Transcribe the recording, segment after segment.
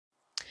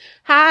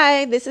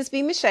Hi, this is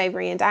B.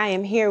 Mishavery, and I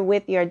am here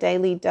with your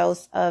daily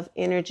dose of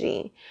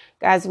energy.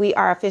 Guys, we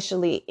are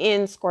officially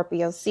in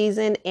Scorpio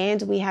season,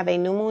 and we have a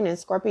new moon in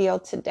Scorpio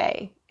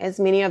today. As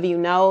many of you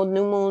know,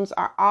 new moons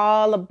are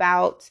all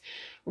about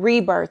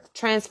rebirth,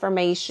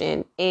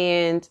 transformation,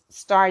 and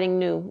starting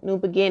new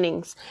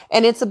beginnings.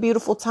 And it's a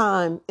beautiful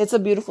time. It's a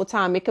beautiful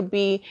time. It could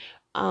be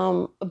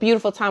a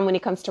beautiful time when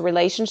it comes to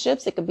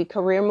relationships. It could be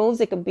career moves.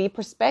 It could be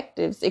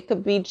perspectives. It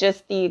could be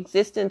just the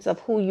existence of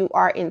who you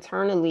are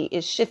internally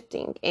is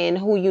shifting and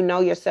who you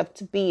know yourself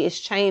to be is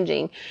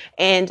changing.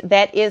 And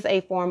that is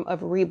a form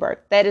of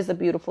rebirth. That is a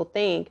beautiful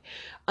thing.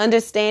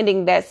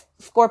 Understanding that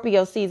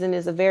Scorpio season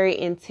is a very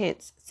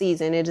intense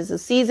season. It is a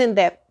season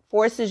that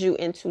forces you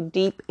into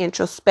deep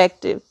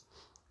introspective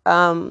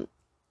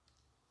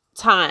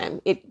time.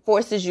 It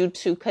forces you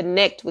to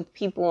connect with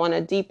people on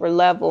a deeper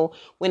level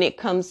when it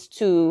comes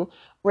to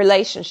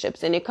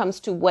relationships and it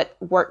comes to what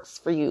works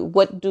for you.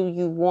 What do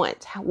you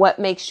want? What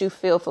makes you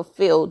feel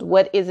fulfilled?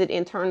 What is it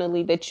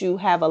internally that you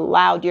have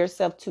allowed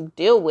yourself to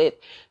deal with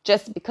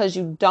just because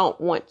you don't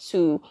want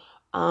to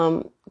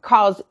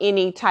cause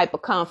any type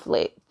of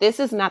conflict? This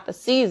is not the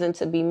season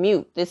to be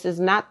mute. This is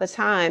not the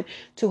time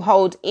to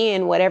hold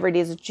in whatever it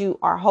is that you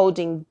are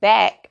holding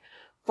back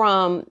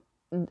from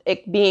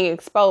it being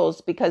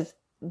exposed, because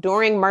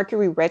during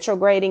Mercury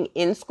retrograding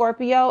in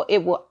Scorpio,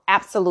 it will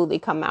absolutely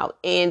come out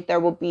and there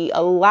will be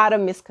a lot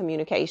of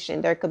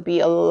miscommunication. There could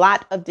be a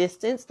lot of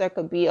distance. There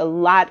could be a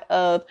lot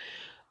of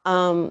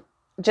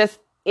just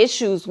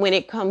issues when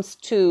it comes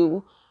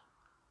to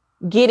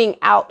getting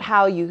out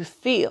how you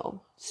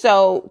feel.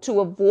 So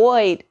to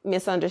avoid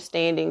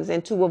misunderstandings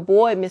and to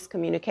avoid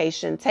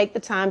miscommunication, take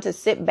the time to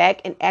sit back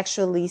and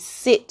actually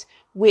sit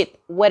with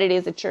what it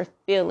is that you're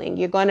feeling.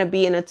 You're going to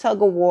be in a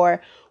tug of war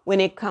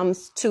when it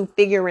comes to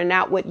figuring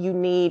out what you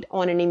need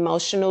on an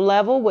emotional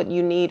level, what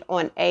you need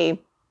on a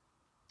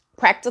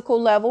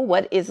practical level,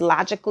 what is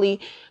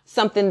logically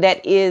something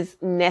that is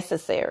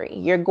necessary.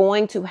 You're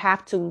going to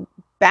have to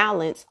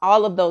balance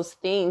all of those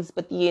things,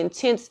 but the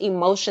intense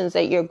emotions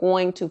that you're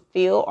going to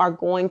feel are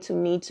going to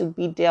need to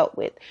be dealt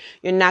with.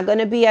 You're not going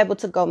to be able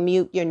to go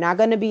mute. You're not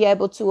going to be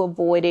able to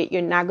avoid it.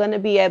 You're not going to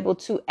be able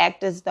to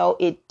act as though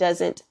it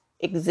doesn't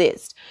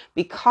exist,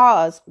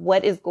 because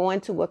what is going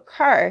to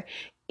occur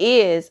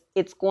is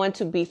it's going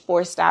to be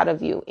forced out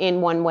of you in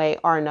one way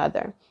or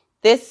another.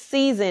 This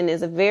season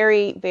is a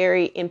very,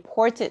 very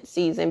important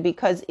season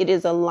because it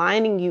is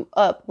aligning you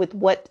up with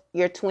what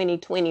your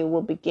 2020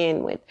 will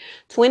begin with.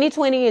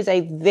 2020 is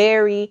a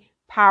very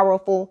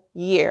powerful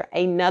year,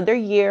 another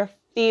year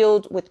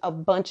filled with a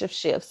bunch of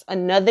shifts,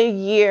 another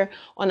year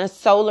on a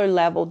solar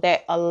level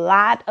that a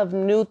lot of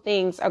new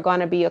things are going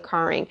to be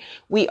occurring.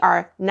 We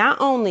are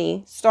not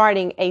only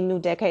starting a new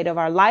decade of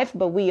our life,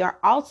 but we are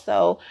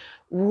also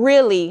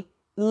really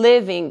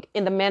living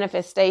in the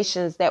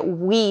manifestations that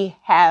we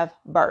have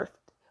birthed.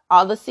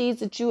 All the seeds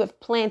that you have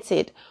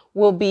planted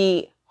will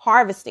be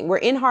harvesting. We're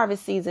in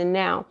harvest season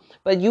now,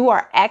 but you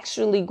are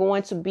actually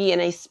going to be in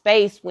a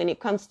space when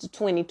it comes to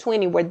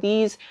 2020 where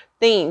these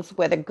things,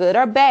 whether good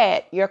or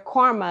bad, your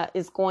karma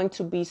is going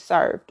to be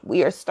served.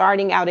 We are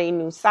starting out a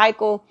new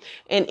cycle,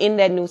 and in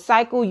that new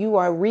cycle, you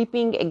are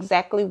reaping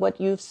exactly what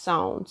you've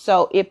sown.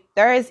 So if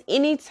there is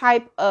any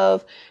type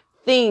of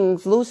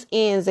things, loose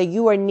ends that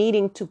you are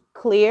needing to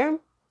clear,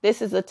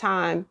 this is the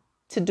time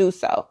to do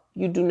so.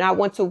 You do not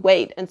want to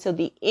wait until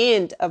the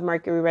end of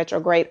Mercury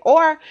retrograde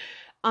or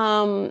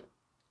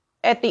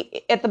at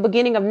the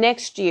beginning of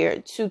next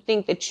year to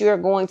think that you're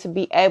going to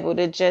be able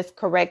to just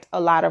correct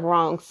a lot of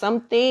wrongs. Some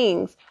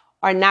things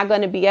are not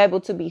going to be able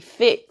to be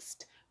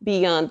fixed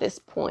beyond this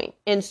point.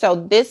 And so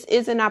this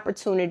is an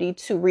opportunity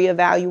to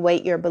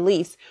reevaluate your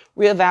beliefs,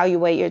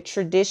 reevaluate your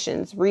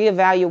traditions,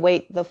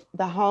 reevaluate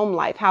the home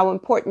life. How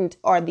important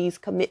are these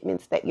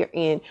commitments that you're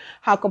in?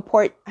 How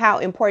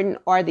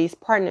important are these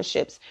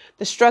partnerships?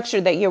 The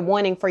structure that you're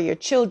wanting for your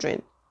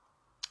children,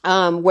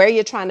 where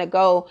you're trying to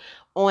go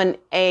on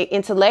a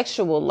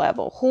intellectual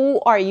level. Who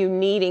are you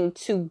needing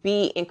to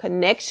be in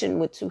connection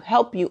with to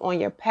help you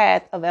on your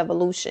path of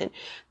evolution?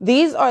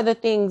 These are the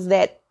things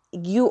that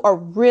you are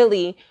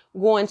really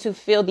going to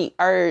feel the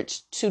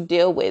urge to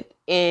deal with.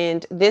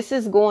 And this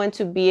is going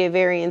to be a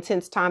very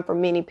intense time for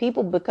many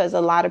people because a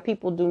lot of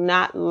people do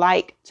not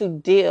like to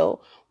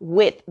deal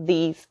with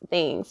these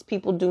things.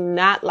 People do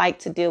not like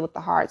to deal with the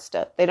hard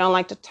stuff. They don't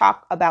like to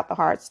talk about the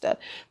hard stuff.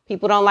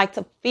 People don't like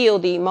to feel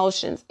the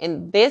emotions.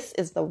 And this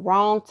is the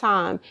wrong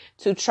time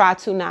to try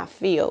to not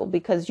feel,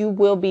 because you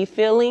will be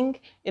feeling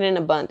in an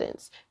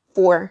abundance.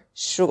 For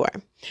sure.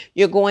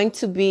 You're going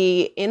to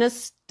be in a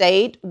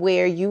state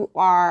where you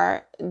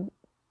are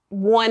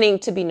wanting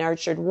to be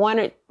nurtured,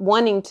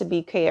 wanting to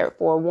be cared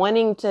for,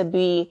 wanting to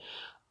be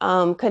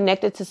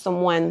connected to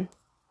someone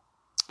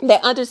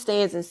that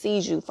understands and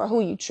sees you for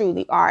who you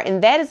truly are.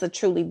 And that is a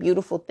truly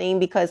beautiful thing,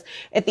 because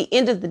at the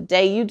end of the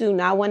day, you do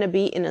not want to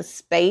be in a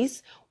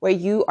space where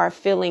you are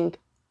feeling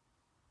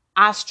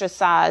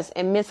ostracized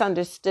and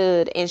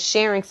misunderstood and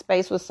sharing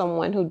space with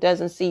someone who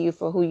doesn't see you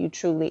for who you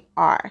truly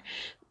are.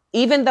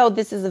 even though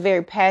this is a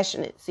very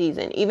passionate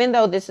season, even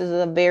though this is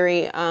a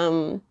very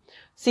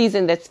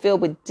season that's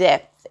filled with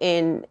depth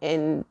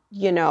and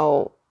you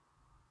know,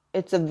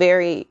 it's a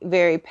very,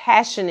 very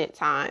passionate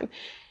time.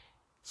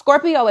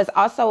 Scorpio is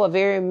also a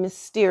very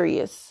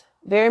mysterious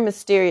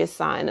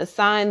sign, a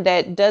sign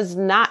that does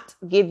not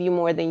give you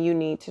more than you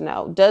need to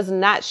know, does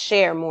not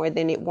share more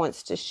than it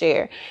wants to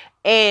share.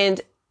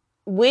 And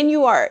when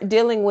you are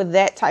dealing with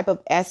that type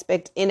of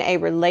aspect in a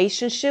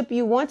relationship,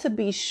 you want to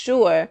be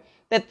sure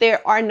that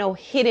there are no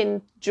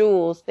hidden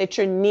jewels that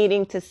you're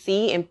needing to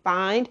see and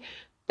find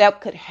that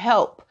could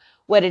help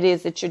what it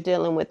is that you're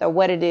dealing with or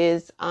what it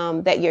is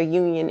that your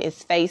union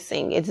is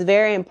facing. It's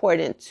very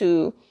important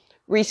to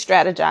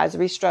re-strategize,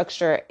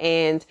 restructure,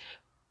 and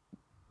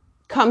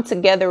come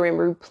together and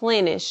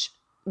replenish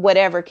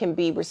whatever can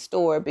be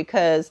restored,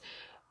 because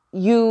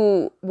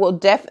you will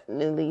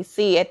definitely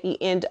see at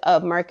the end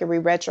of Mercury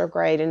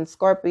retrograde in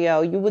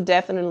Scorpio, you will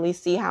definitely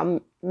see how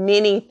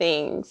many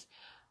things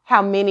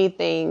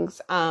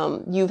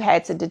you've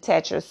had to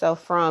detach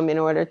yourself from in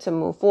order to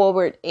move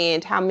forward,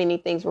 and how many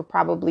things were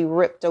probably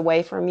ripped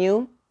away from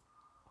you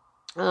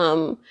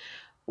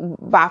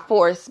by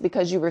force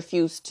because you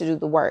refused to do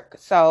the work.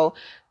 So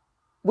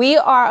we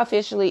are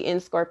officially in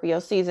Scorpio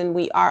season.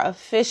 We are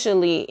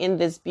officially in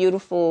this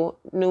beautiful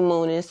new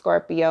moon in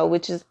Scorpio,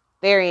 which is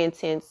very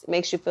intense. It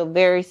makes you feel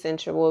very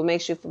sensual. It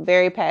makes you feel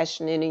very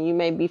passionate, and you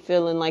may be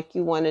feeling like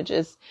you want to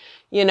just,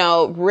 you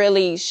know,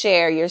 really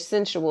share your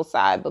sensual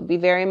side, but be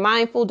very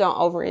mindful. Don't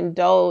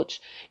overindulge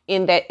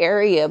in that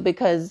area,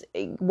 because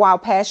while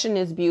passion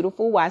is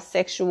beautiful, while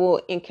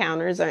sexual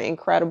encounters are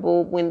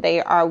incredible when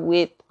they are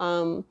with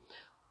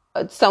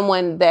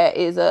someone that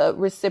is a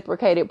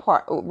reciprocated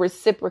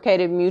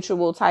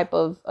mutual type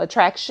of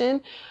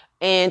attraction,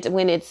 and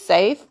when it's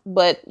safe,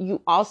 but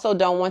you also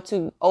don't want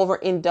to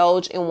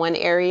overindulge in one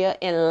area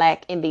and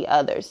lack in the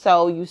other.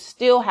 So you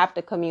still have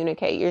to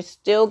communicate. You're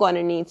still going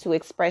to need to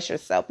express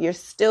yourself. You're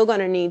still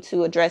going to need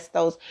to address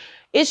those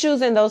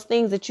issues and those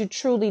things that you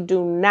truly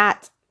do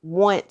not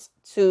want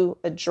to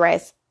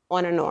address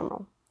on a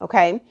normal.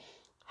 Okay.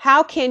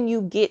 How can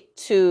you get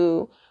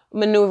to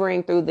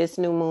maneuvering through this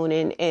new moon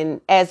and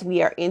as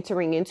we are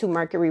entering into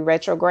Mercury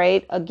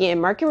retrograde?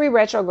 Again, Mercury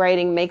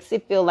retrograding makes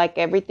it feel like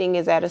everything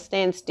is at a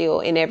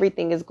standstill and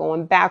everything is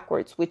going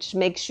backwards, which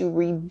makes you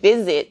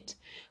revisit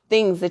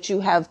things that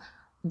you have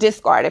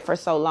discarded for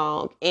so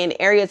long in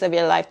areas of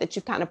your life that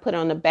you kind of put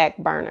on the back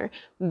burner.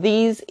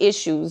 These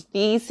issues,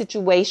 these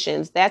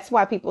situations, that's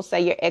why people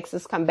say your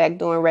exes come back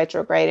during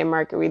retrograde in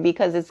Mercury,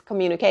 because it's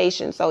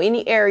communication. So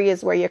any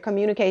areas where your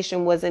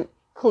communication wasn't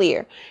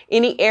clear,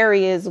 any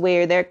areas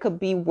where there could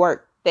be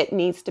work that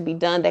needs to be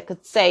done that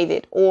could save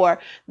it or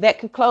that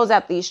could close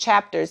out these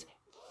chapters,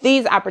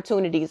 these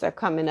opportunities are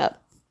coming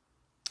up.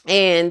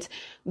 And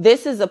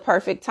this is a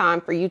perfect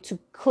time for you to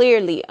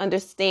clearly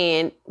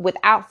understand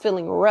without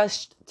feeling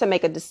rushed to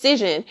make a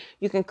decision.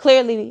 You can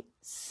clearly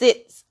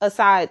sit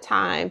aside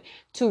time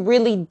to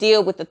really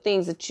deal with the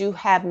things that you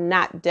have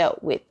not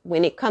dealt with.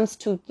 When it comes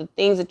to the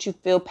things that you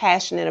feel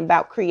passionate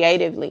about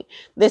creatively,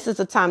 this is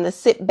a time to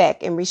sit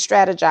back and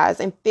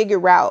re-strategize and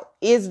figure out,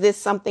 is this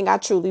something I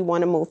truly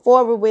want to move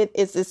forward with?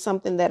 Is this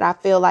something that I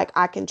feel like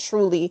I can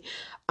truly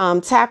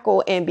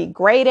tackle and be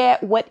great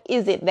at? What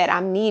is it that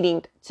I'm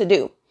needing to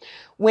do?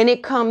 When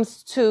it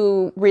comes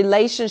to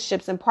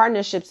relationships and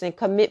partnerships and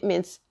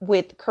commitments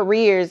with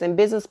careers and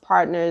business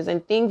partners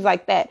and things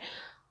like that,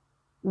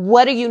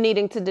 what are you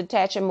needing to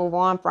detach and move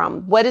on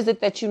from? What is it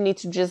that you need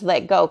to just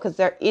let go? Because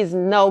there is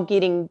no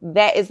getting,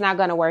 that is not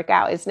going to work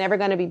out. It's never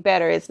going to be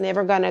better. It's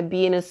never going to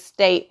be in a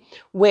state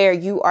where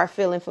you are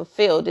feeling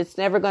fulfilled. It's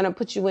never going to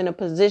put you in a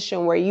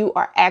position where you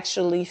are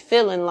actually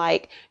feeling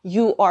like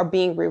you are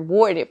being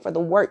rewarded for the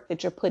work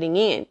that you're putting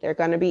in. There are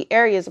going to be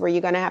areas where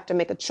you're going to have to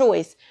make a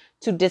choice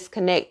to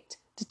disconnect,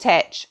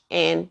 detach,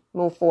 and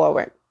move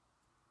forward.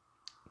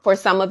 For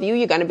some of you,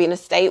 you're going to be in a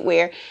state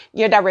where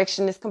your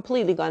direction is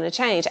completely going to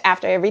change.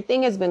 After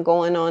everything has been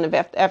going on,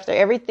 after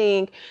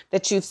everything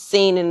that you've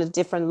seen in a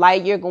different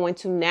light, you're going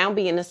to now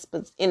be in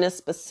a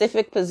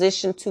specific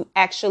position to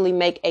actually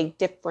make a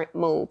different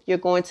move. You're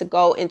going to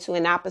go into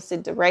an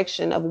opposite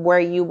direction of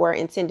where you were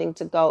intending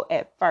to go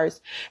at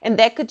first. And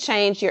that could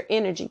change your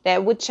energy.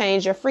 That would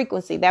change your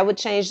frequency. That would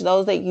change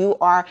those that you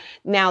are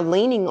now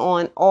leaning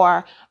on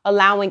or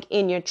allowing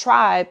in your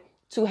tribe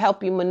to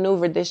help you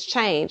maneuver this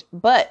change.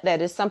 But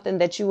that is something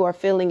that you are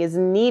feeling is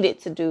needed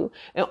to do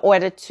in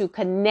order to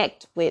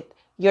connect with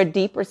your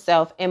deeper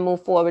self and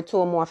move forward to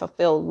a more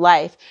fulfilled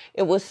life.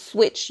 It will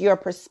switch your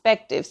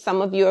perspective.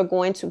 Some of you are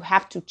going to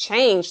have to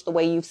change the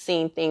way you've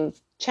seen things,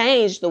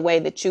 change the way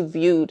that you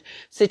viewed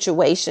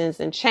situations,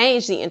 and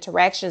change the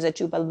interactions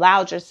that you've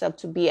allowed yourself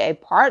to be a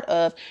part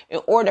of in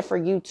order for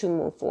you to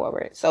move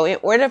forward. So in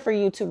order for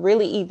you to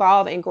really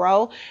evolve and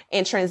grow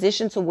and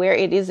transition to where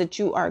it is that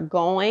you are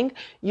going,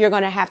 you're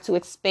going to have to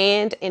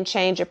expand and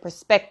change your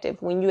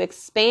perspective. When you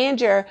expand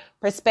your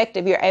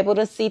perspective, you're able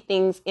to see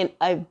things in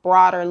a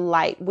broader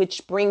light,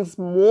 which brings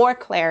more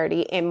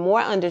clarity and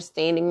more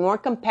understanding, more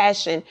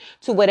compassion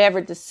to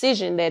whatever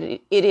decision that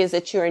it is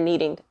that you're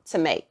needing to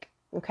make.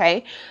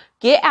 Okay.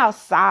 Get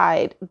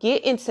outside,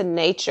 get into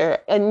nature,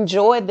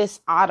 enjoy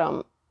this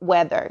autumn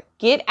weather.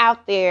 Get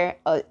out there,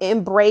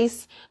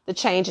 embrace the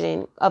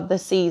changing of the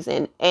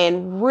season,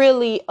 and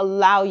really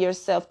allow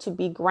yourself to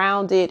be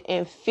grounded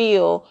and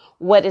feel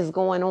what is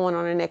going on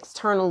an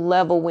external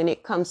level when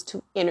it comes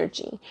to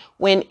energy.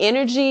 When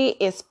energy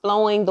is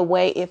flowing the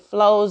way it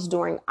flows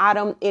during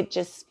autumn, it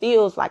just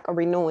feels like a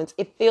renewance.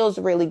 It feels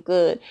really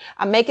good.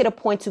 I make it a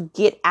point to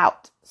get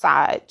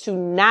outside, to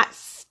not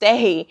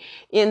stay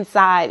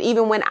inside,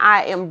 even when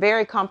I am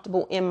very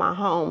comfortable in my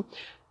home.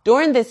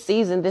 During this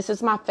season, this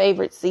is my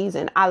favorite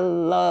season. I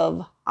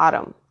love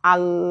autumn. I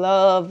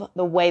love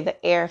the way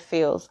the air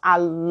feels. I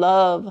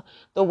love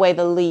the way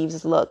the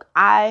leaves look.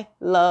 I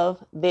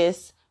love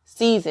this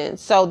season.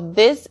 So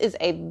this is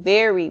a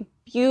very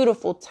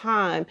beautiful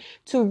time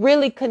to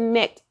really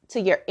connect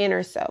to your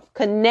inner self.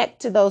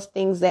 Connect to those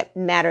things that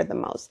matter the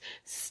most.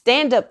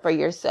 Stand up for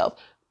yourself.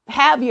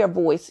 Have your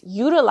voice,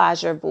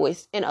 utilize your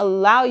voice, and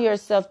allow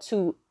yourself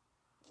to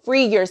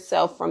free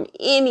yourself from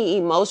any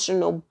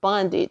emotional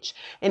bondage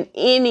and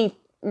any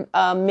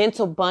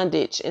mental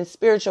bondage and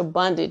spiritual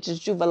bondage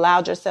that you've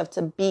allowed yourself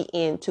to be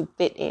in, to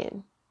fit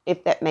in,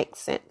 if that makes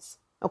sense.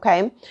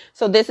 Okay.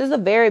 So this is a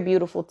very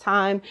beautiful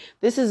time.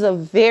 This is a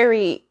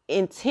very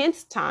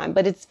intense time,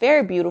 but it's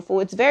very beautiful.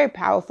 It's very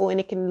powerful,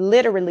 and it can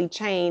literally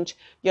change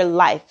your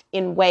life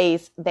in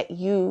ways that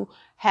you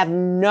have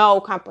no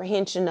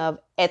comprehension of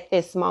at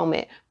this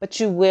moment, but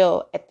you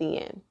will at the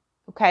end.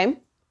 Okay.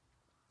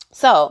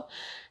 So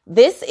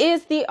this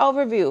is the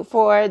overview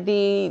for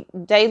the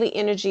daily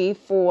energy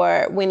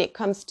for when it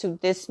comes to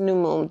this new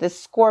moon,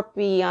 this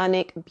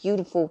scorpionic,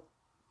 beautiful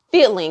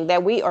feeling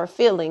that we are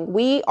feeling.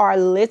 We are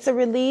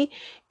literally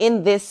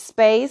in this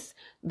space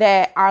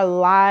that our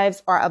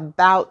lives are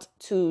about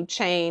to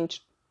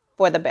change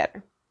for the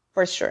better,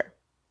 for sure.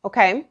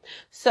 Okay.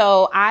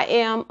 So I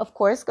am, of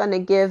course, going to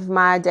give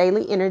my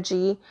daily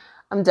energy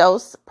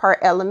dose per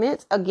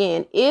element.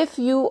 Again, if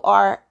you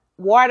are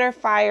water,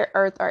 fire,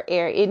 earth, or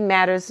air, it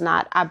matters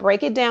not. I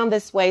break it down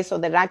this way so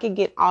that I can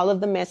get all of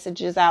the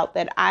messages out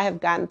that I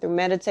have gotten through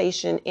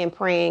meditation and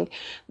praying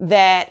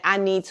that I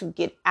need to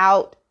get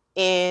out,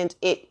 and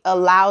it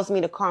allows me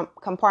to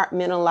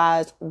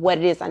compartmentalize what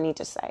it is I need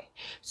to say.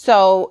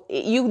 So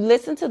you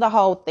listen to the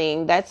whole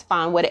thing. That's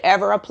fine.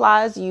 Whatever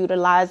applies,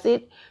 utilize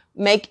it.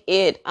 Make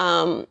it,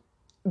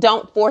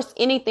 don't force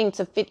anything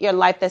to fit your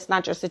life that's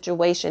not your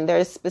situation. There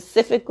is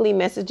specifically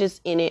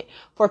messages in it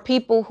for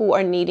people who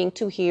are needing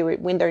to hear it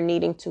when they're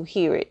needing to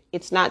hear it.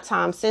 It's not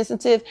time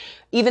sensitive,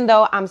 even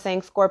though I'm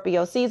saying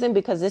Scorpio season,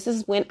 because this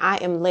is when I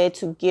am led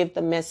to give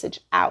the message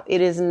out. It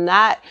is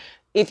not,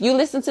 if you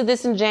listen to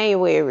this in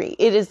January,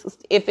 it is,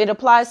 if it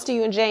applies to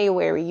you in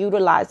January,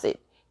 utilize it.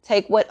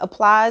 Take what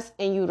applies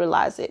and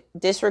utilize it.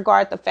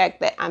 Disregard the fact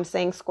that I'm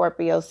saying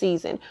Scorpio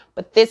season,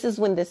 but this is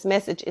when this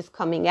message is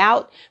coming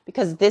out,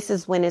 because this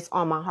is when it's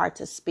on my heart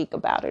to speak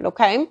about it.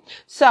 Okay.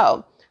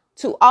 So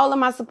to all of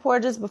my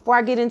supporters, before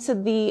I get into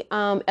the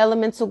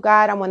elemental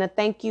guide, I want to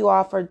thank you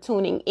all for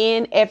tuning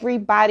in.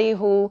 Everybody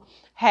who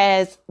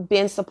has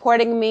been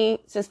supporting me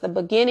since the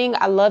beginning,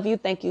 I love you.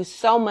 Thank you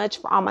so much.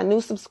 For all my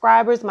new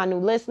subscribers, my new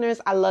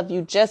listeners, I love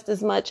you just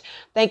as much.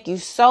 Thank you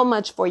so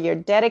much for your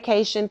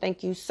dedication.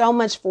 Thank you so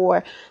much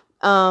for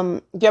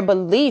your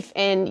belief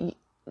in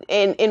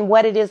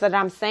what it is that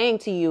I'm saying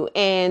to you,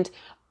 and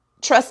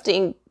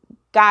trusting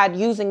God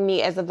using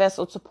me as a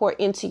vessel to pour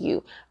into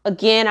you.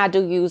 Again, I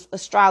do use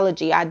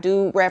astrology. I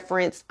do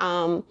reference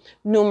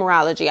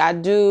numerology. I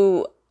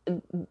do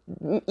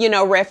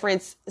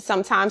reference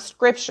sometimes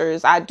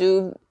scriptures.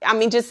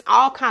 Just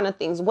all kind of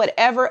things.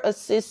 Whatever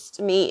assists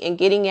me in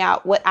getting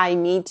out what I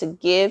need to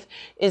give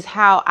is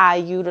how I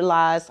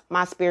utilize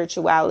my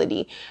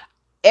spirituality.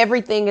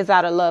 Everything is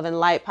out of love and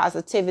light,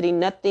 positivity.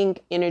 Nothing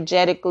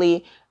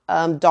energetically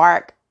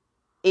dark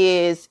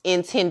is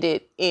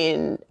intended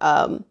in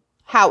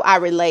how I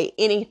relate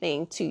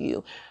anything to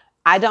you.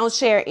 I don't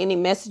share any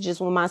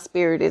messages when my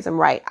spirit isn't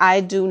right.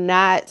 I do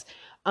not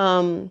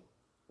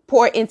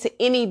pour into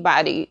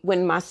anybody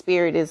when my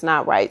spirit is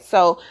not right.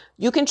 So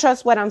you can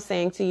trust what I'm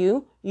saying to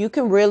you. You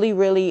can really,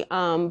 really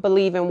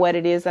believe in what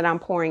it is that I'm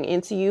pouring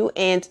into you.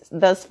 And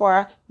thus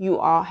far, you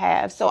all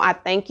have. So I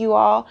thank you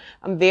all.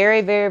 I'm very,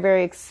 very,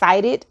 very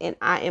excited. And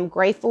I am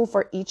grateful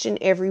for each and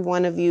every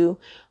one of you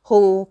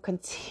who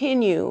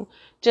continue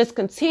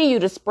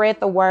to spread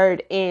the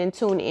word and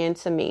tune in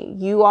to me.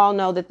 You all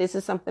know that this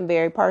is something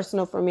very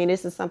personal for me.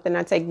 This is something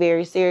I take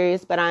very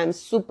serious, but I'm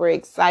super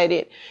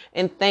excited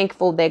and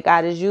thankful that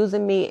God is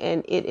using me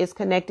and it is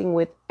connecting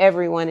with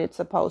everyone it's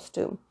supposed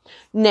to.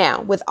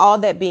 Now, with all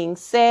that being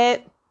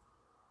said,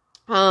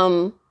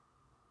 I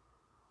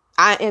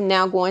am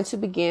now going to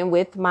begin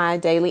with my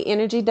daily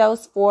energy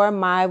dose for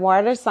my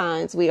water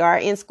signs. We are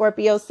in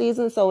Scorpio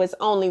season, so it's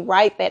only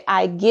right that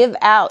I give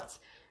out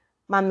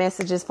my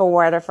messages for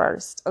water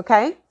first.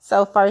 Okay.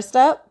 So first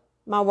up,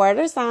 my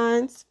water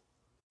signs.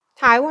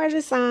 Hi,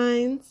 water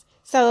signs.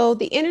 So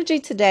the energy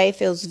today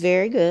feels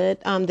very good.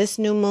 This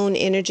new moon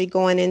energy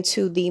going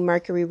into the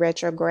Mercury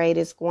retrograde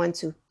is going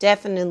to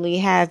definitely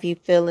have you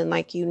feeling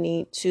like you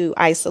need to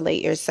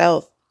isolate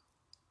yourself.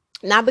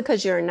 Not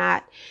because you're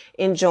not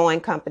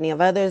enjoying company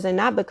of others and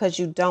not because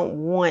you don't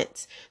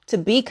want to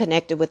be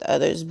connected with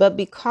others, but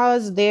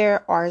because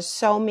there are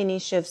so many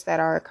shifts that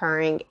are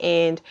occurring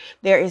and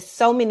there is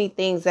so many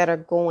things that are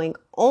going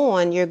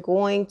on. You're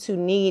going to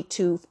need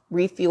to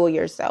refuel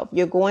yourself.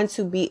 You're going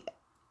to be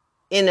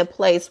in a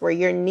place where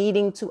you're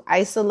needing to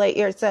isolate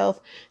yourself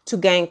to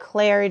gain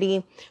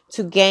clarity,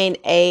 to gain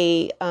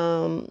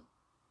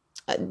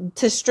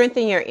to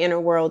strengthen your inner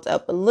world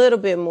up a little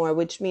bit more,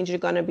 which means you're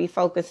going to be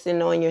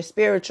focusing on your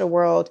spiritual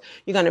world.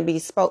 You're going to be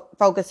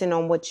focusing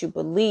on what you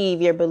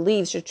believe, your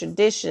beliefs, your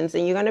traditions,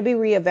 and you're going to be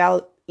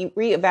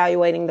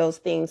reevaluating those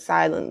things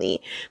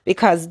silently,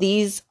 because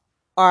these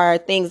are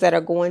things that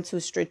are going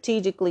to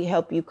strategically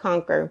help you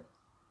conquer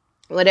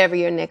whatever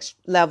your next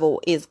level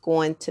is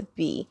going to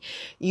be.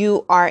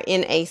 You are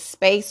in a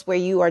space where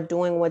you are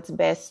doing what's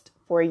best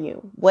for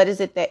you. What is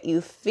it that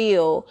you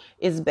feel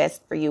is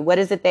best for you? What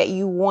is it that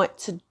you want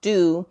to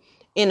do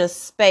in a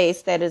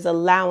space that is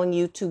allowing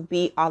you to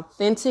be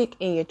authentic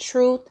in your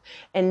truth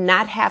and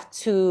not have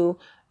to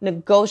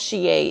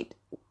negotiate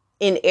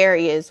in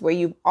areas where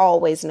you've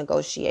always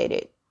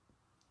negotiated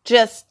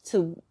just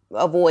to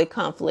avoid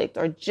conflict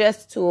or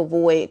just to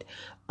avoid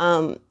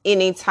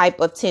any type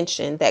of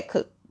tension that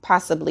could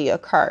possibly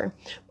occur.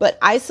 But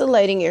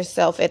isolating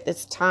yourself at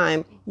this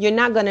time, you're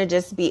not going to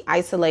just be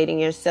isolating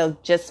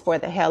yourself just for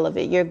the hell of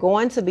it. You're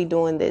going to be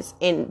doing this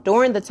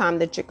during the time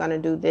that you're going to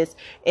do this,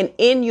 and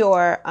in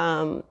your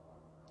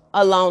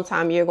alone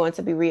time, you're going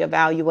to be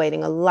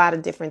reevaluating a lot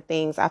of different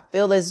things. I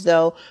feel as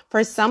though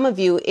for some of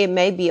you, it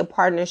may be a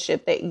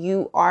partnership that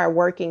you are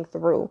working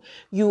through.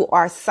 You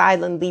are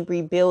silently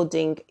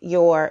rebuilding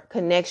your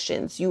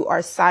connections. You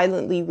are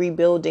silently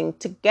rebuilding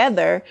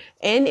together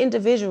and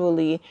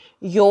individually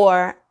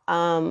your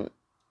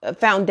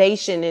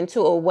foundation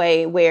into a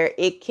way where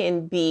it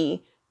can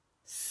be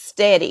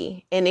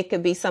steady and it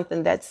could be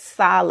something that's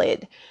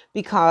solid,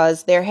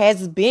 because there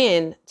has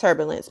been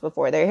turbulence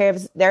before. There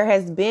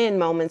has been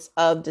moments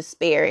of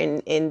despair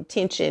and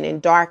tension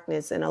and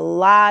darkness and a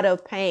lot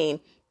of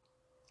pain.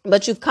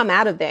 But you've come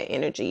out of that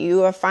energy.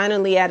 You are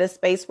finally at a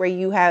space where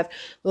you have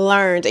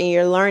learned, and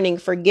you're learning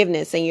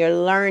forgiveness, and you're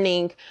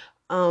learning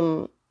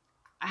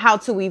how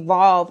to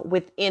evolve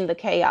within the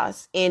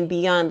chaos and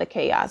beyond the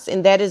chaos.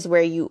 And that is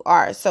where you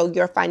are. So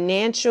your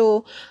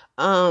financial,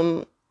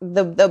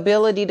 the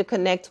ability to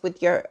connect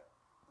with your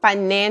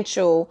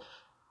financial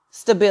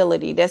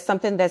stability, that's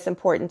something that's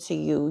important to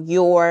you.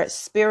 Your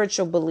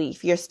spiritual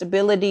belief, your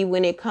stability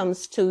when it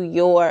comes to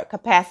your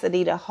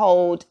capacity to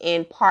hold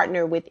and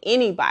partner with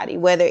anybody,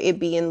 whether it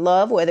be in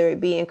love, whether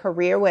it be in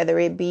career, whether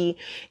it be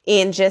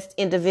in just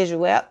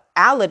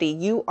individuality.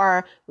 You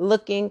are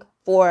looking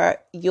for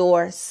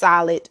your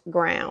solid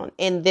ground.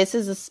 And this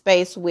is a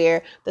space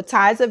where the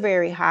tides are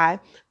very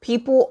high.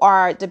 People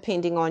are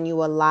depending on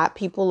you a lot.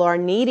 People are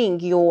needing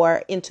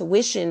your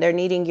intuition. They're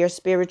needing your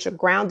spiritual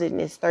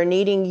groundedness. They're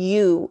needing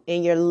you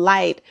and your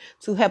light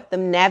to help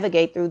them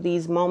navigate through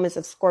these moments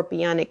of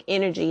scorpionic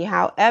energy.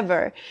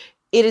 However,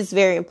 it is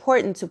very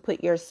important to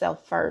put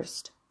yourself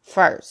first,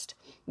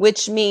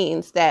 which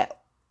means that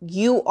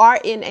you are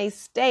in a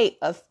state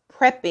of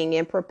prepping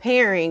and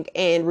preparing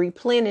and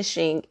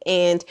replenishing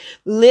and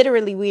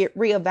literally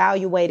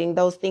reevaluating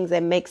those things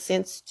that make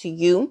sense to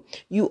you.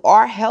 You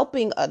are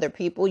helping other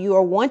people. You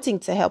are wanting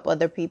to help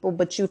other people,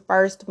 but you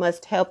first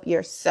must help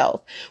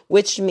yourself,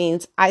 which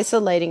means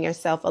isolating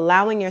yourself,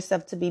 allowing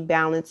yourself to be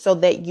balanced so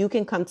that you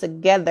can come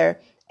together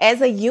as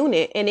a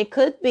unit. And it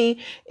could be,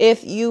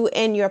 if you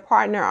and your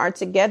partner are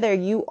together,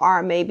 you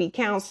are maybe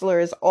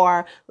counselors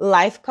or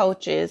life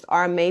coaches,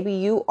 or maybe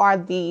you are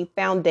the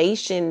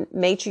foundation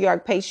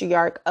matriarch,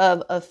 patriarch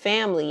of a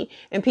family,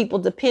 and people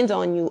depend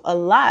on you a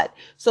lot.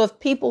 So if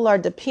people are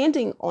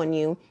depending on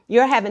you,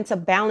 you're having to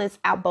balance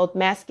out both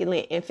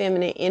masculine and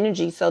feminine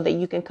energy so that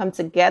you can come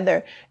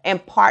together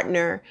and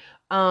partner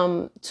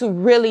to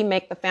really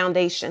make the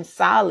foundation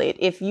solid.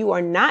 If you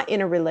are not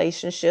in a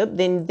relationship,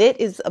 then that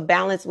is a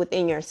balance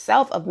within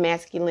yourself of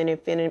masculine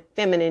and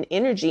feminine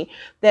energy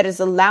that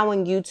is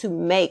allowing you to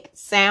make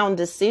sound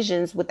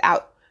decisions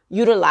without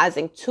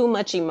utilizing too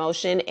much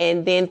emotion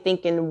and then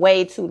thinking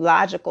way too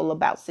logical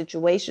about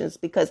situations,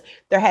 because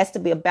there has to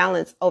be a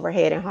balance over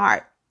head and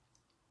heart.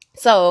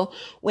 So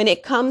when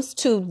it comes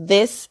to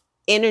this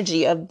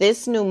energy of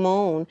this new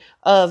moon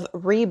of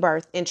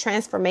rebirth and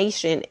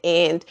transformation,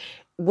 and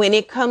when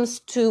it comes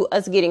to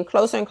us getting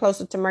closer and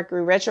closer to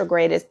Mercury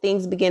retrograde, as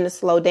things begin to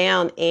slow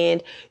down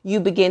and you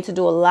begin to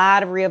do a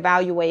lot of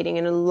reevaluating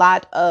and a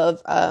lot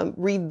of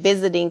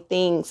revisiting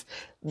things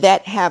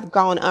that have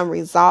gone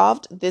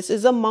unresolved. This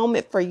is a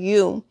moment for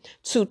you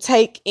to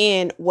take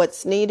in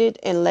what's needed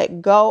and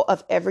let go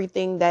of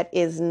everything that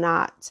is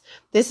not.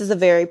 This is a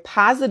very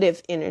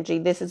positive energy.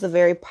 This is a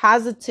very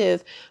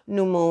positive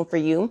new moon for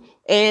you.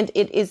 And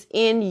it is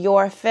in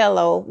your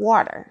fellow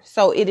water.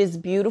 So it is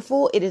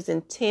beautiful. It is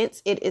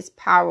intense. It is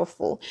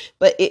powerful.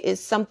 But it is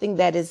something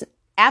that is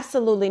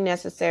absolutely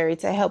necessary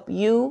to help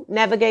you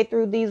navigate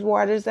through these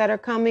waters that are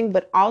coming,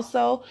 but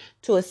also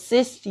to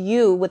assist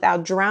you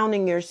without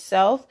drowning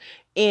yourself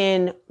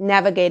in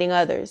navigating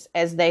others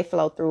as they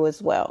flow through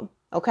as well.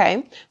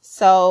 Okay.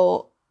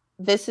 So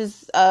this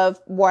is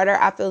water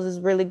I feel is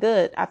really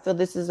good. I feel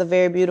this is a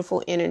very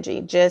beautiful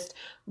energy. Just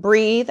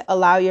breathe,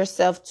 allow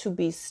yourself to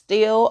be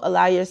still,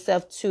 allow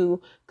yourself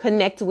to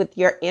connect with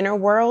your inner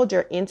world,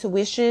 your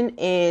intuition,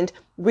 and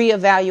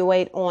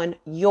reevaluate on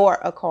your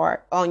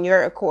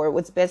accord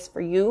what's best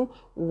for you.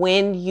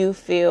 When you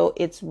feel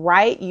it's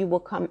right, you will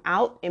come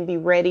out and be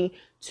ready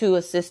to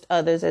assist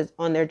others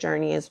on their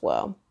journey as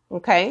well.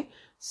 Okay.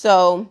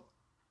 So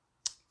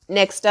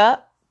next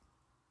up,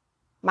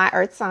 my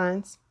earth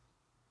signs.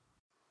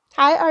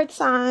 Hi, earth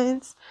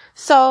signs.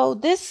 So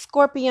this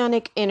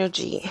scorpionic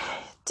energy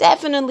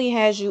definitely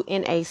has you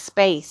in a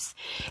space.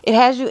 It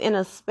has you in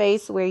a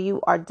space where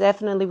you are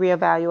definitely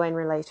reevaluating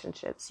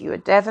relationships. You are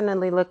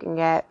definitely looking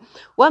at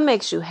what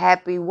makes you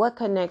happy, what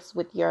connects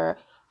with your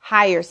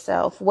higher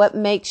self, what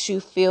makes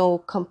you feel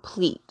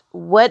complete.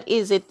 What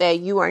is it that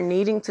you are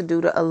needing to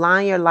do to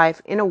align your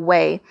life in a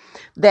way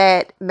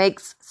that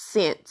makes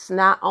sense,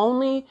 not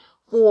only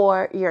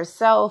for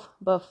yourself,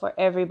 but for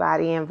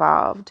everybody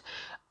involved?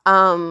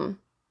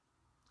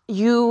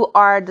 You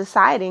are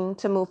deciding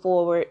to move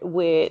forward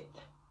with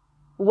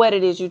what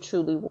it is you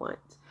truly want,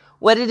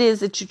 what it is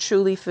that you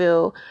truly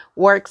feel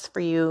works for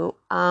you,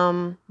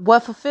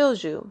 what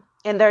fulfills you.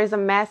 And there is a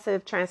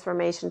massive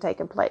transformation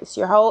taking place.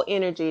 Your whole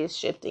energy is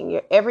shifting.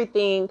 Your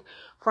everything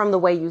from the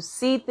way you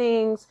see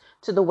things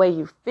to the way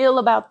you feel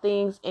about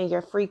things, and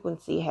your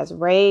frequency has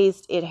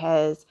raised. It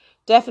has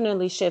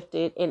definitely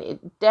shifted, and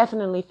it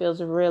definitely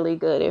feels really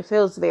good. It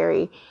feels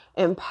very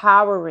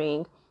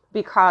empowering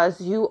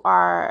because you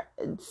are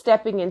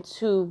stepping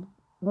into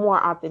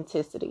more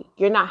authenticity.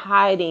 You're not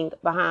hiding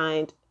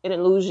behind an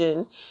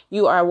illusion.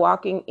 You are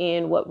walking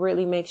in what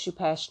really makes you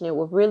passionate,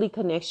 what really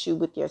connects you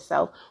with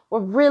yourself, what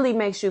really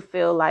makes you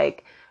feel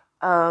like,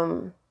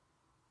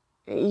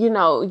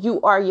 you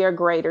are your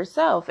greater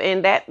self.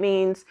 And that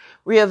means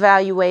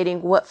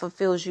reevaluating what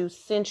fulfills you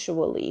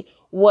sensually,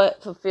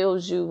 what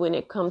fulfills you when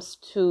it comes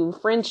to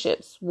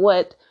friendships,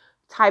 what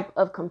type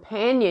of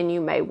companion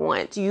you may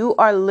want. You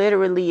are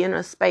literally in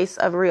a space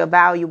of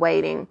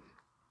reevaluating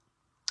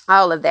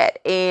all of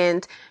that.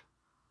 And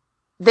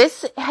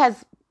this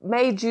has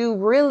made you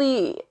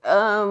really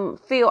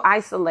feel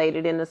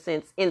isolated in a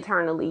sense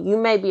internally. You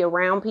may be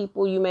around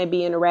people, you may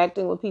be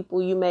interacting with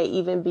people, you may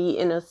even be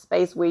in a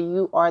space where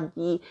you are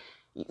the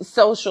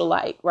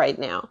socialite right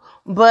now,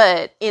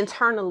 but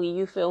internally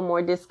you feel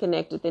more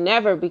disconnected than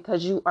ever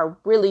because you are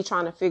really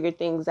trying to figure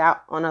things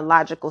out on a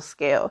logical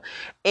scale.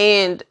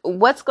 And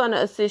what's going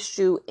to assist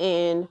you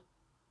in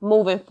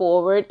moving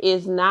forward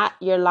is not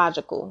your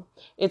logical.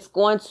 It's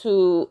going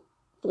to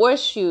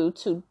force you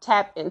to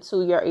tap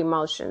into your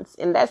emotions.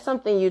 And that's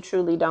something you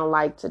truly don't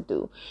like to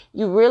do.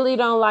 You really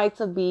don't like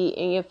to be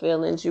in your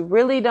feelings. You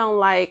really don't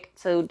like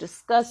to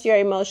discuss your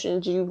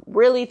emotions. You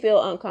really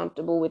feel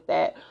uncomfortable with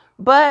that.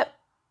 But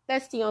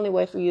that's the only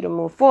way for you to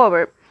move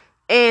forward.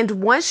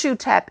 And once you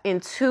tap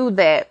into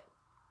that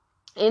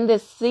in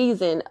this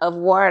season of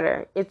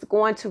water, it's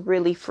going to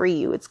really free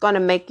you. It's going to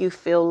make you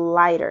feel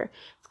lighter.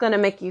 It's going to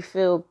make you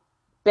feel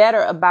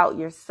better about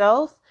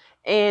yourself.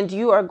 And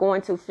you are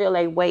going to feel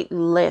a weight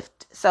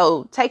lift.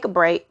 So take a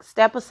break,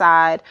 step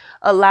aside,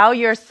 allow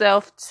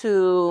yourself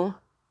to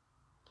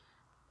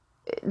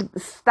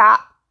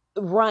stop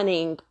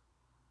running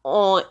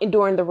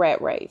during the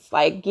rat race.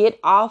 Like, get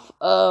off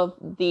of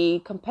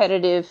the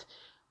competitive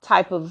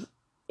type of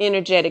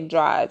energetic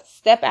drive.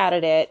 Step out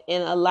of that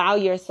and allow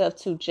yourself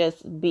to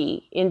just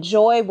be.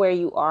 Enjoy where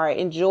you are.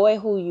 Enjoy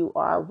who you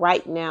are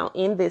right now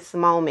in this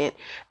moment.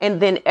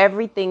 And then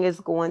everything is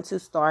going to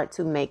start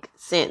to make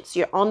sense.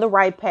 You're on the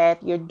right path.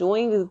 You're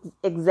doing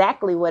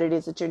exactly what it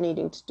is that you're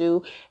needing to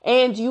do.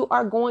 And you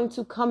are going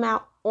to come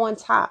out on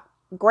top,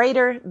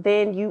 greater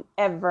than you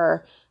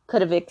ever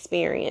could have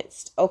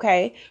experienced.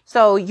 Okay.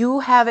 So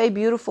you have a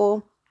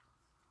beautiful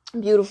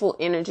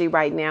energy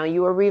right now.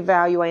 You are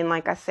reevaluating,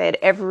 like I said,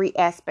 every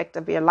aspect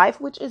of your life,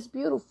 which is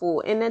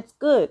beautiful and that's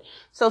good.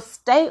 So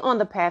stay on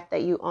the path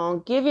that you're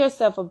on. Give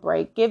yourself a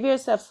break. Give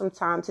yourself some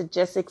time to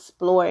just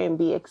explore and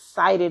be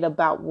excited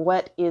about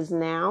what is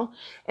now.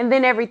 And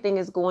then everything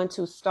is going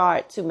to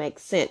start to make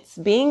sense.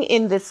 Being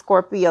in this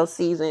Scorpio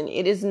season,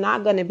 it is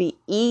not going to be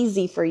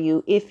easy for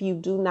you if you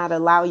do not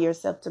allow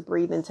yourself to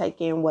breathe and take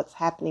in what's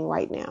happening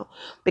right now.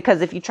 Because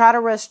if you try to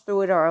rush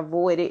through it or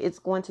avoid it, it's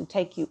going to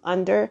take you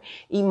under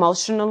emotionally,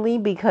 emotionally,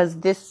 because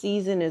this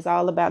season is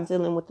all about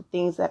dealing with the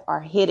things that are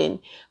hidden.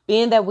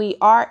 Being that we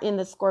are in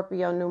the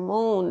Scorpio new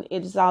moon,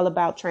 it is all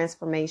about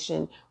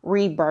transformation,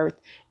 rebirth,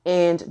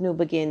 and new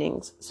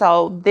beginnings.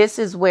 So this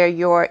is where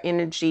your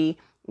energy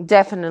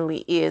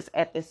definitely is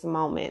at this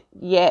moment.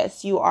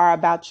 Yes, you are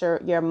about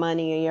your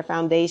money and your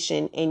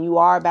foundation, and you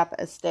are about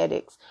the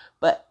aesthetics.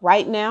 But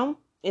right now,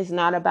 it's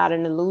not about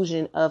an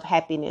illusion of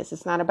happiness.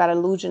 It's not about an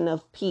illusion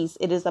of peace.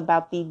 It is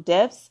about the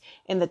depths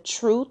and the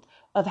truth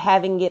of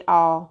having it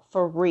all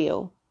for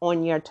real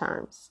on your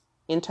terms,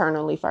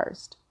 internally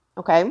first.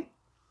 Okay.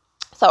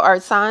 So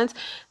earth signs,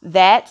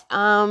 that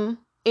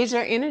is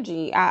your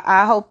energy.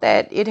 I hope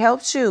that it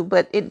helps you,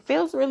 but it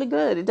feels really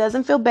good. It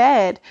doesn't feel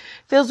bad. It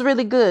feels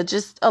really good.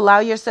 Just allow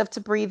yourself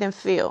to breathe and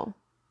feel.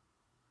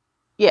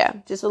 Yeah,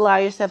 just allow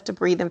yourself to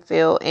breathe and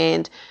feel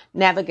and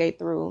navigate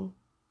through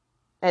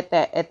at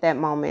that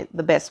moment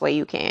the best way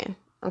you can.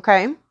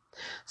 Okay?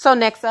 So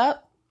next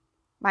up,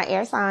 my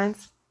air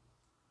signs.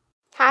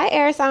 Hi,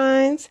 air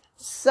signs.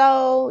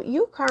 So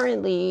you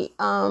currently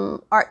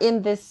are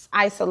in this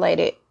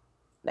isolated.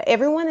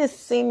 Everyone is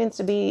seeming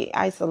to be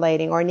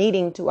isolating or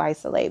needing to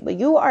isolate, but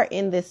you are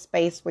in this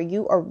space where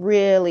you are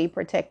really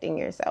protecting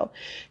yourself.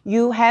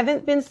 You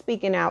haven't been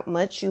speaking out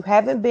much. You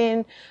haven't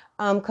been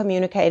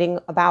communicating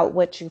about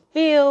what you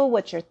feel,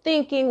 what you're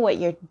thinking, what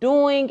you're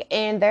doing,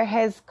 and there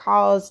has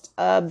caused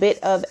a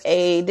bit of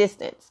a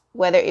distance,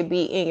 whether it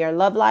be in your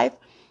love life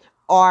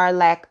or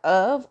lack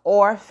of,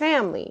 or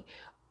family.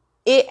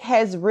 It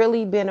has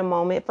really been a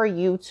moment for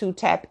you to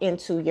tap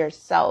into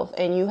yourself,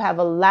 and you have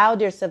allowed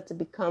yourself to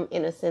become,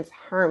 in a sense,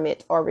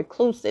 hermit or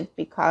reclusive,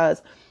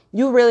 because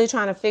you're really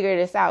trying to figure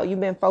this out. You've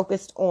been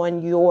focused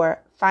on your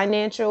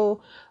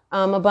financial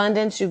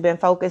abundance. You've been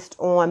focused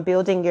on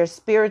building your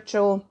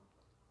spiritual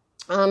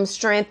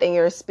strength and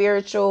your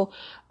spiritual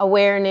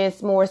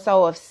awareness, more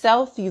so of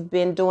self. You've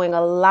been doing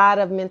a lot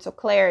of mental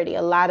clarity,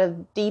 a lot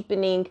of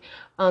deepening,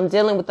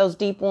 dealing with those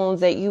deep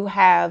wounds that you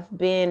have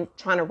been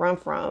trying to run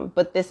from.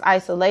 But this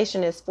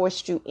isolation has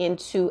forced you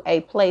into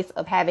a place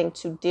of having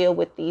to deal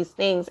with these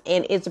things.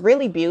 And it's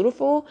really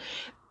beautiful.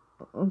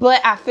 But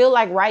I feel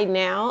like right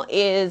now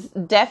is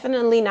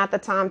definitely not the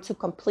time to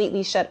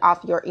completely shut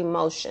off your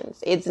emotions.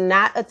 It's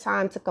not a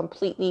time to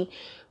completely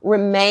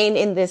remain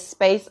in this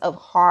space of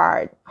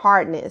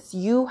hardness.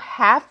 You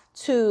have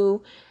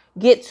to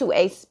get to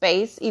a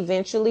space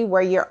eventually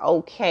where you're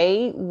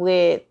okay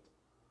with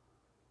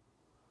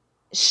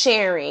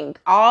sharing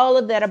all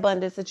of that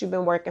abundance that you've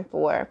been working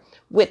for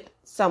with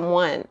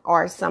someone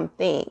or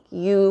something.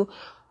 You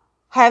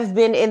have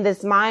been in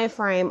this mind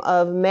frame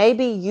of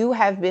maybe you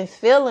have been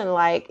feeling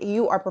like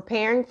you are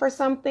preparing for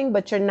something,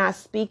 but you're not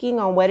speaking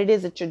on what it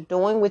is that you're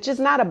doing, which is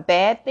not a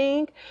bad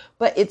thing,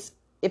 but it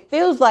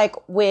feels like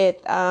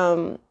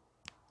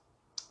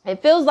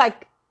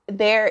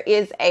there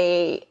is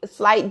a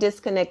slight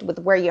disconnect with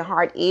where your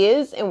heart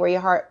is and where your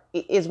heart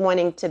is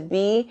wanting to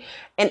be,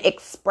 and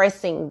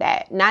expressing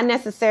that. Not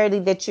necessarily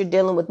that you're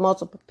dealing with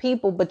multiple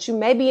people, but you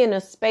may be in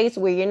a space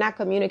where you're not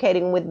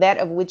communicating with that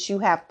of which you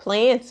have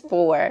plans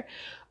for,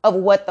 of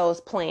what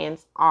those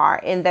plans are.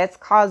 And that's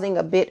causing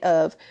a bit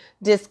of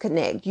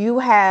disconnect. You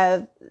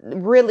have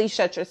really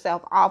shut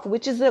yourself off,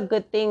 which is a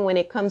good thing when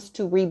it comes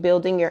to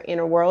rebuilding your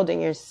inner world and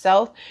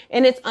yourself.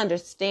 And it's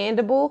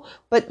understandable,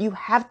 but you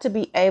have to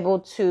be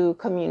able to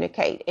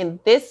communicate. In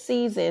this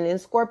season, in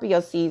Scorpio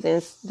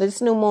seasons,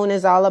 this new moon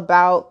is all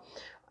about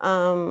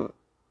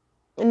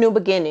new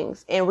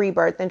beginnings and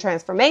rebirth and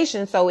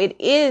transformation. So it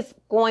is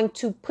going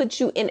to put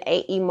you in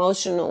a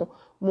emotional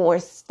more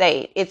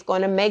state. It's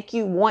going to make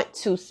you want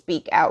to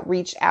speak out,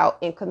 reach out,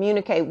 and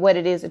communicate what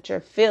it is that you're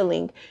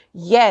feeling.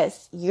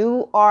 Yes,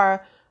 you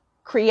are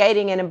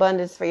creating an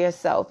abundance for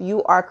yourself.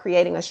 You are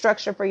creating a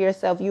structure for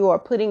yourself. You are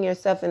putting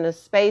yourself in a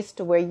space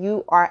to where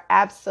you are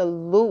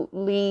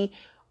absolutely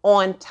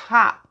on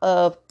top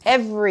of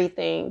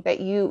everything that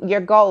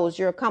your goals,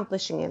 you're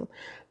accomplishing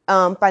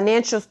them.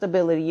 Financial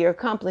stability, you're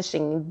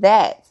accomplishing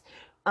that.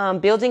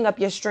 Building up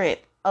your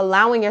strength,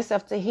 allowing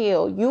yourself to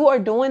heal. You are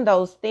doing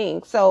those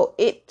things. So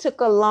it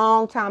took a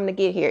long time to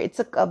get here. It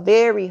took a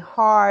very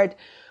hard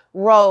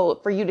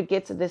road for you to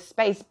get to this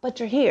space, but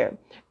you're here.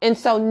 And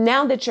so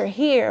now that you're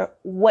here,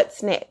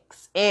 what's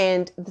next?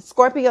 And the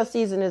Scorpio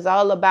season is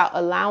all about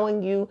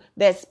allowing you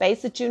that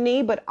space that you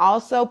need, but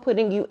also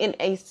putting you in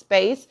a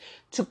space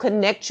to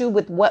connect you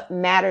with what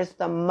matters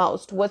the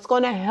most. What's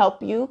going to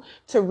help you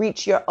to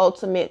reach your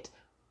ultimate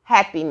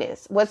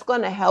happiness? What's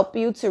going to help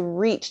you to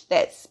reach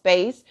that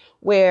space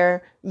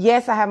where,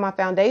 yes, I have my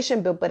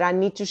foundation built, but I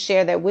need to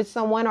share that with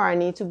someone, or I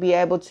need to be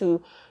able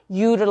to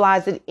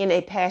utilize it in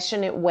a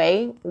passionate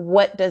way.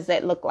 What does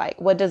that look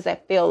like? What does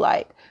that feel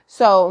like?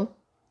 So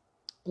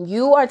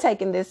you are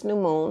taking this new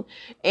moon,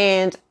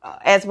 and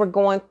as we're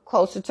going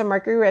closer to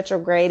Mercury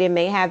retrograde, it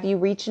may have you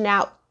reaching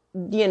out,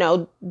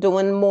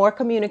 doing more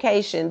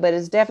communication, but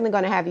it's definitely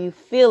going to have you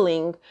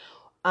feeling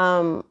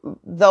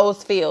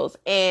those feels,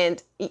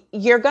 and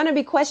you're going to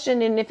be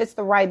questioning if it's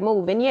the right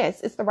move. And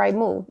yes, it's the right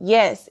move.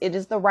 Yes, it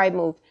is the right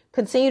move.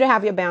 continue to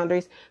have your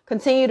boundaries,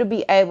 continue to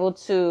be able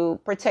to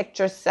protect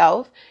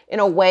yourself in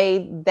a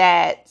way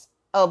that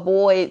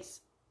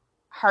avoids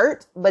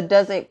hurt, but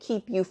doesn't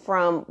keep you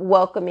from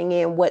welcoming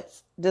in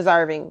what's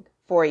deserving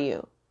for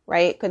you,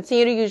 right?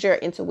 Continue to use your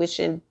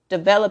intuition,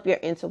 develop your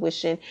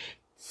intuition,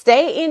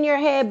 stay in your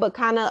head, but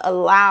kind of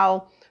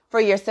allow for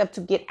yourself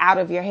to get out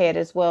of your head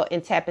as well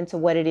and tap into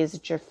what it is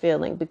that you're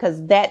feeling,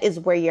 because that is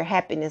where your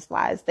happiness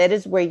lies. That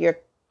is where your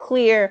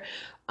clear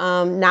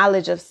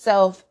knowledge of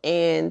self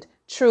and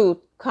truth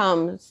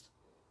comes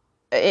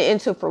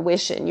into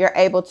fruition. You're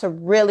able to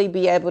really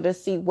be able to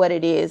see what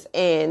it is.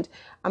 And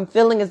I'm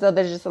feeling as though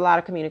there's just a lot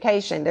of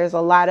communication. There's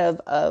a lot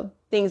of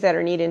things that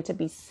are needing to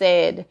be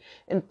said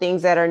and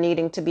things that are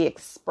needing to be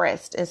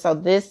expressed. And so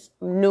this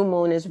new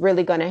moon is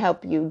really going to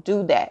help you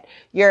do that.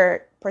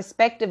 Your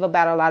perspective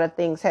about a lot of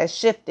things has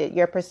shifted.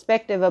 Your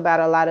perspective about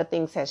a lot of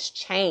things has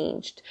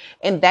changed.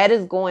 And that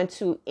is going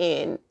to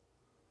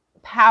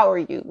empower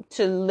you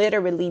to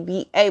literally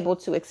be able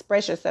to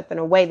express yourself in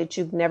a way that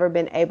you've never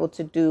been able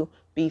to do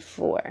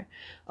before.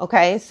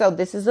 Okay, so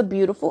this is a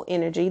beautiful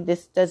energy.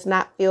 This does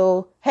not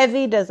feel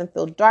heavy, doesn't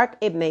feel dark.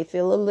 It may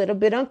feel a little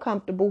bit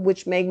uncomfortable,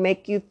 which may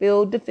make you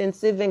feel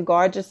defensive and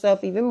guard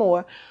yourself even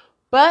more,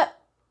 but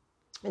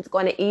it's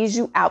going to ease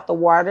you out. The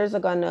waters are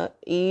going to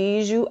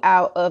ease you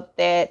out of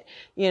that,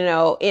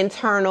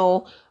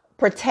 internal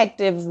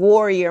protective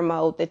warrior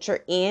mode that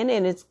you're in,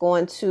 and it's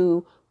going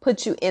to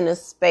put you in a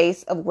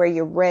space of where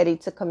you're ready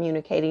to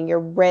communicate and you're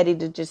ready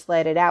to just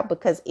let it out,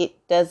 because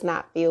it does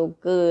not feel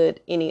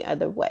good any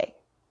other way.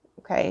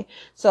 Okay.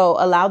 So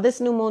allow this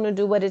new moon to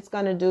do what it's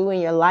going to do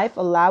in your life.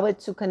 Allow it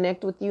to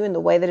connect with you in the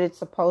way that it's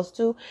supposed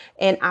to.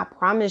 And I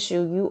promise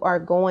you, you are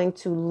going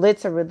to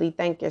literally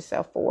thank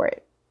yourself for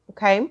it.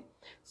 Okay.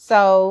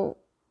 So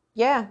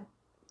yeah,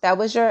 that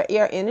was your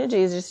energy.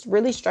 Is just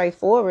really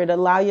straightforward.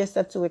 Allow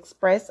yourself to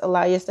express,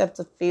 allow yourself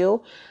to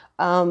feel.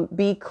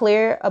 Be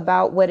clear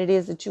about what it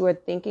is that you are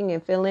thinking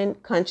and feeling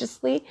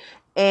consciously,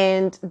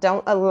 and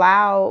don't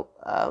allow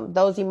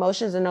those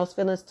emotions and those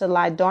feelings to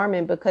lie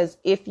dormant, because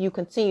if you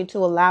continue to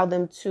allow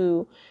them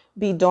to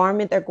be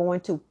dormant, they're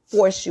going to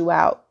force you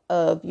out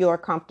of your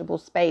comfortable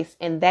space.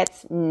 And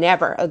that's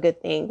never a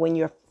good thing when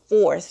you're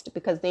forced,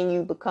 because then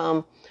you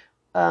become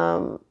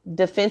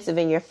defensive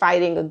and you're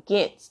fighting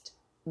against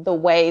the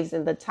waves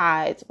and the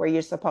tides where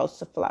you're supposed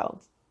to flow.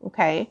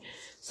 Okay.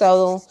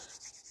 So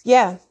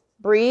yeah.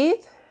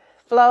 Breathe,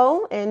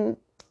 flow, and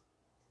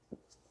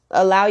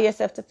allow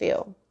yourself to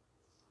feel.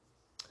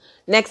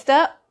 Next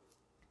up,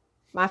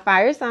 my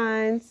fire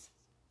signs.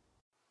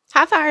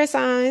 Hi, fire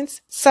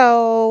signs.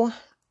 So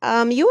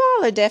you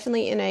all are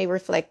definitely in a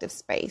reflective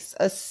space,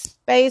 a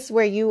space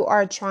where you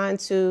are trying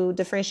to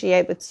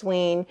differentiate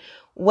between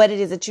what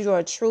it is that you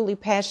are truly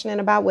passionate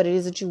about, what it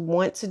is that you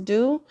want to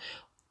do,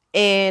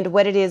 and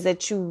what it is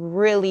that you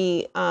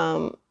really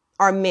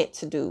are meant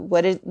to do.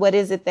 What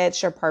is it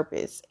that's your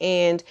purpose?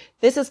 And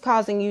this is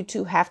causing you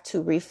to have to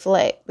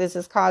reflect. This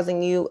is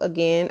causing you,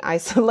 again,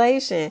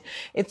 isolation.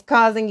 It's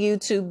causing you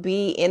to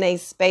be in a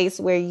space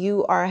where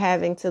you are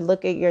having to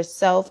look at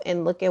yourself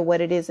and look at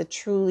what it is that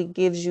truly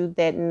gives you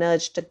that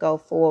nudge to go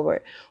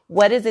forward.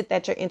 What is it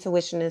that your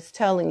intuition is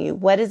telling you?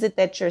 What is it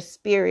that your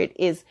spirit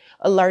is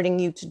alerting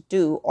you to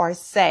do or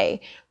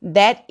say?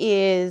 That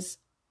is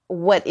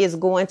what is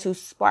going to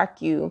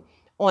spark you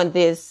on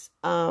this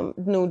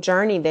new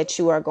journey that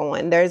you are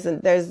going.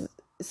 There's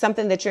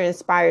something that you're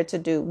inspired to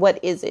do. What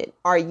is it?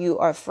 Are you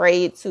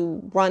afraid to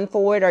run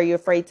forward? Are you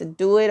afraid to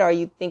do it? Are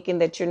you thinking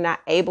that you're not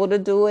able to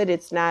do it?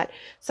 It's not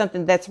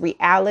something that's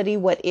reality.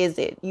 What is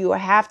it? You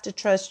have to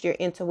trust your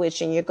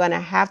intuition. You're going to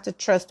have to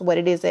trust what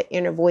it is that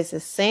inner voice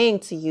is saying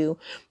to you,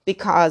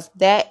 because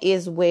that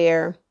is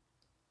where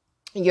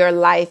your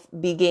life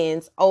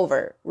begins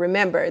over.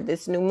 Remember,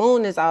 this new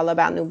moon is all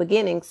about new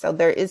beginnings. So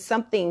there is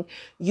something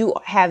you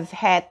have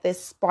had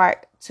this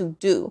spark to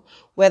do,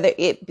 whether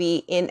it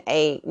be in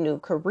a new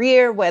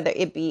career, whether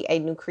it be a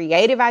new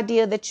creative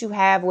idea that you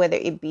have, whether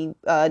it be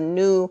a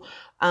new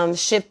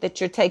shift that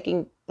you're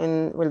taking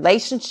in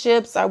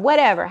relationships or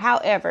whatever.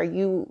 However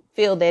you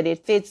feel that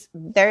it fits,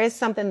 there is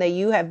something that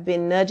you have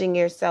been nudging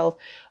yourself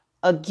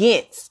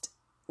against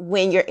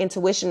when your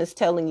intuition is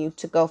telling you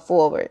to go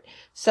forward.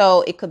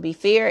 So it could be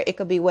fear, it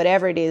could be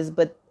whatever it is,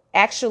 but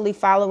actually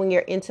following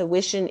your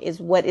intuition is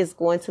what is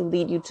going to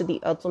lead you to the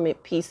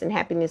ultimate peace and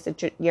happiness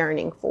that you're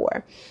yearning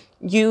for.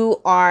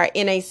 You are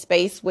in a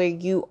space where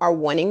you are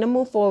wanting to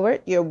move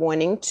forward. You're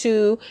wanting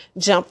to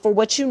jump for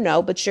what you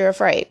know, but you're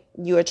afraid.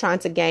 You are trying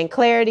to gain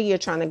clarity. You're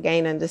trying to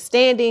gain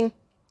understanding.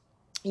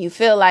 You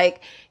feel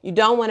like you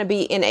don't want to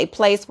be in a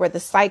place where the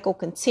cycle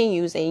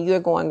continues and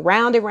you're going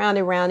round and round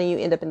and round and you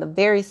end up in the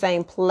very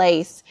same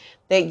place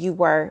that you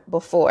were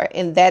before.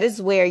 And that is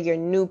where your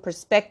new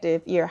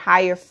perspective, your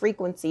higher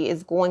frequency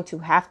is going to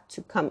have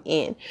to come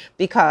in.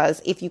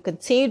 Because if you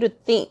continue to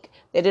think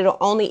that it'll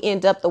only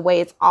end up the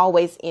way it's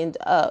always end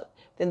up,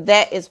 then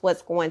that is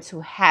what's going to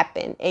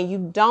happen. And you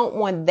don't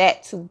want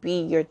that to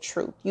be your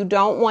truth. You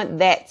don't want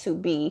that to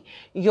be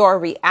your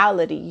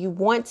reality. You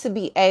want to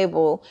be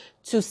able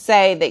to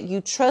say that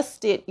you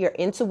trusted your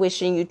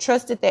intuition, you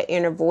trusted that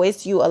inner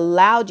voice, you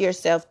allowed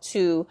yourself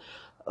to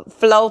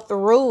flow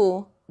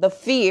through the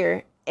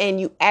fear,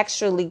 and you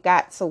actually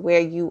got to where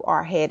you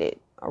are headed.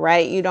 All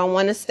right. You don't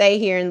want to stay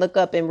here and look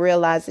up and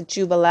realize that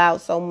you've allowed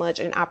so much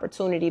an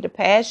opportunity to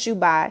pass you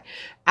by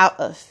out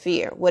of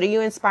fear. What are you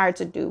inspired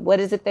to do?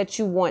 What is it that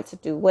you want to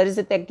do? What is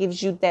it that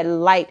gives you that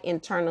light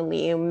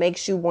internally and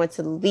makes you want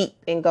to leap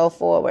and go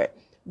forward?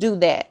 Do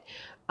that.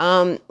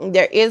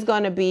 There is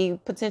going to be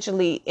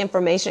potentially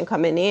information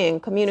coming in,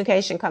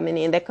 communication coming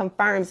in that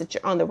confirms that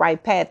you're on the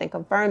right path and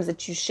confirms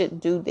that you should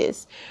do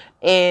this.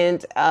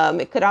 And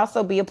it could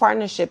also be a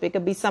partnership. It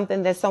could be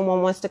something that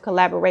someone wants to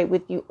collaborate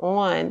with you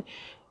on.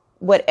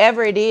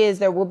 Whatever it is,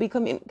 there will be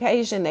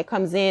communication that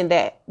comes in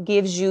that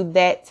gives you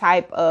that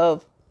type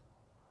of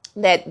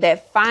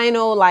that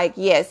final, like,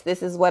 yes,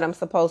 this is what I'm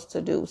supposed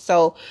to do.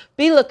 So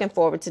be looking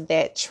forward to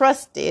that.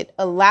 Trust it.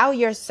 Allow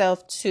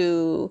yourself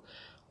to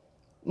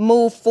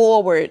move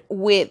forward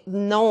with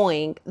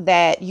knowing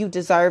that you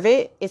deserve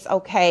it. It's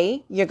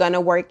okay. You're going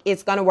to work.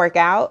 It's going to work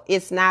out.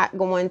 It's not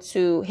going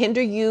to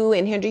hinder you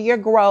and hinder your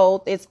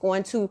growth. It's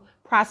going to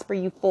prosper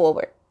you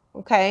forward.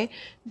 Okay.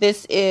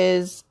 This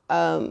is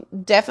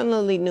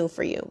definitely new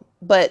for you,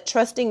 but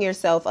trusting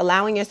yourself,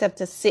 allowing yourself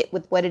to sit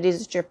with what it is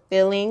that you're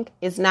feeling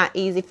is not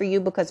easy for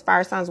you, because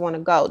fire signs want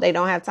to go. They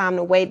don't have time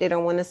to wait. They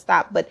don't want to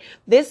stop. But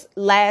this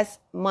last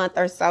month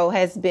or so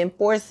has been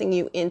forcing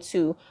you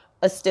into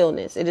a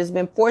stillness. It has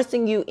been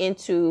forcing you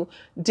into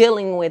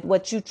dealing with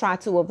what you try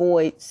to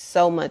avoid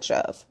so much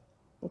of.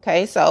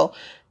 Okay. So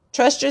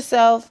trust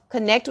yourself,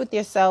 connect with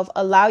yourself,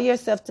 allow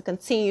yourself to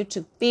continue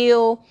to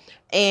feel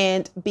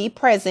and be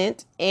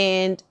present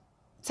and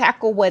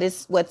tackle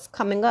what's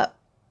coming up,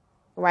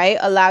 right?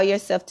 Allow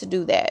yourself to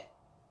do that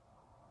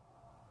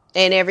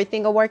and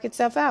everything will work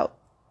itself out.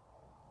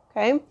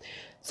 Okay.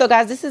 So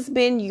guys, this has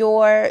been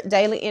your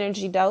daily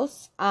energy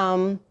dose.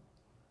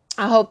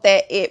 I hope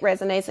that it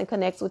resonates and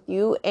connects with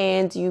you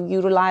and you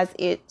utilize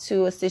it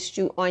to assist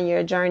you on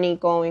your journey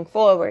going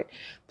forward.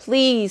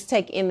 Please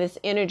take in this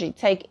energy,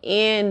 take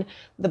in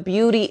the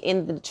beauty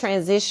in the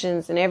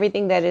transitions and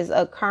everything that is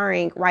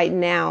occurring right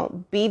now.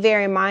 Be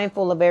very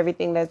mindful of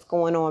everything that's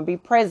going on. Be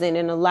present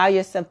and allow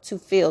yourself to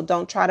feel.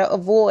 Don't try to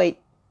avoid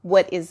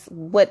what is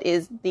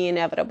the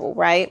inevitable,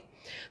 right?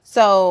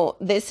 So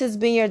this has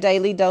been your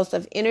daily dose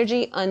of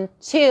energy.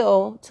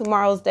 Until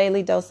tomorrow's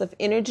daily dose of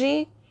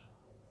energy.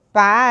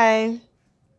 Bye.